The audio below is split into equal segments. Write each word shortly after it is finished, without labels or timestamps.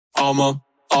I'm a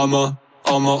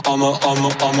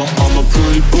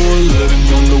pretty boy living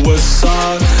on the west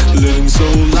side, living so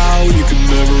loud you can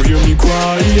never hear me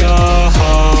cry.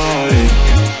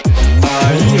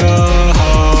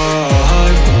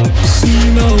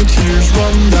 See no tears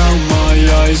run down my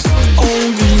eyes.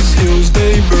 All these hills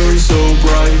they burn so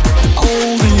bright.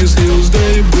 All these hills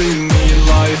they bring me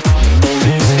life. All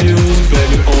these hills,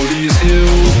 baby, all these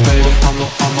hills, baby. I'm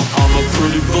a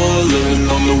pretty boy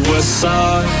living on the west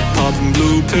side, popping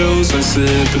blue pills and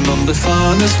sipping on the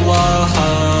finest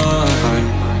wine.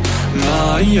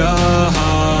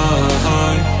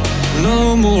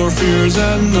 No more fears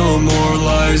and no more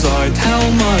lies. I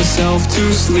tell myself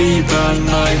to sleep at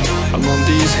night. I'm on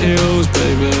these hills,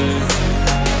 baby.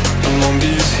 I'm on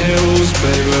these hills,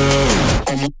 baby.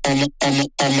 I'm a pretty girl,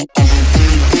 I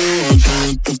do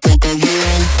what the fuck I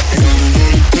want.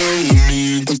 Nobody telling me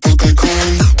the fuck I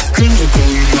can. Dreams are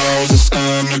calling now, this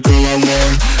I'm the girl I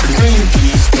want. Can you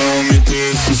please tell me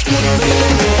this is what I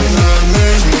want? And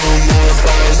there's no more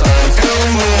fights. I tell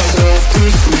myself to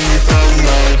sleep at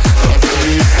night. A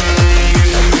pretty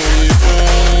face,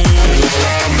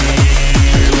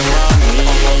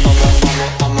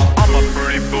 I'm a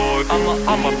pretty boy.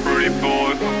 I'm a pretty boy.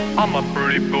 I'm a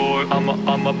pretty boy.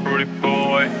 I'm a pretty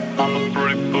boy. I'm a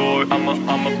pretty boy. I'm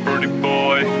a pretty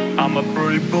boy. I'm a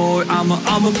pretty boy. I'm a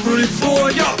pretty boy.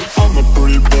 Yeah. I'm a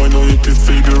pretty boy. No need to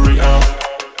figure it out.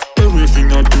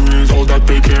 Everything I do is all that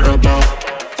they care about.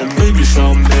 And maybe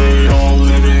someday I'll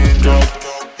let it drop.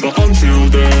 But until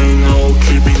then, I'll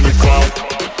keep in the cloud.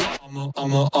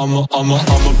 I'm a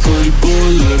pretty boy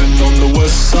living on the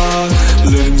west side,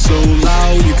 living so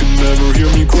loud you can never hear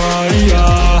me cry.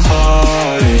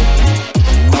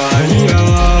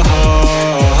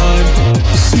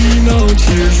 See no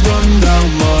tears run down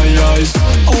my eyes.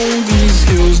 All these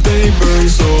hills they burn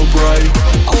so bright.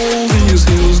 All these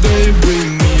hills they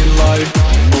bring me life.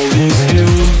 All these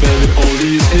hills, baby, all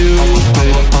these hills,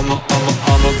 baby. I'm a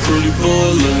pretty boy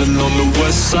living on the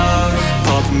west side,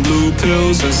 popping blue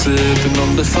pills and sipping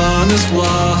on the finest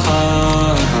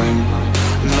wine.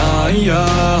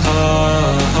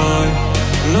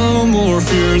 No more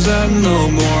fears and no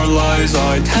more lies.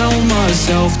 I tell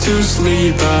myself to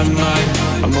sleep at night.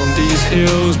 I'm on these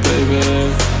hills,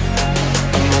 baby.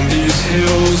 I'm on these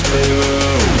hills, baby.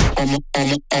 I'm a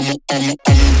pretty girl, I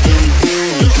do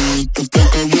what the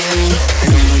fuck I want.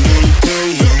 Nobody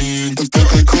telling me the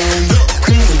fuck I can.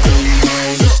 Dreams are calling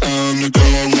now, this I'm the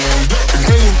girl I want.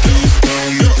 Can you please tell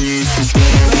me this is what I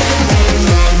want?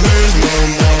 There's no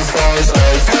more fights. I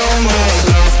tell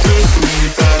myself to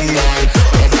sleep at night.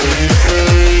 A pretty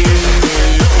face,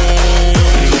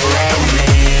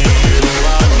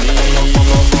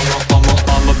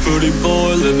 I'm a pretty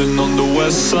boy living on the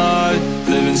west side,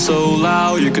 living so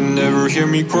loud you can never hear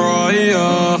me cry.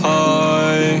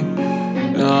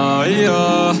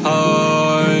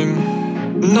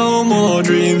 No more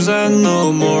dreams and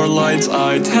no more lights.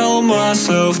 I tell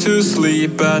myself to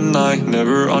sleep at night.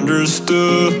 Never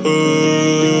understood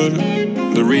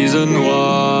the reason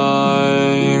why.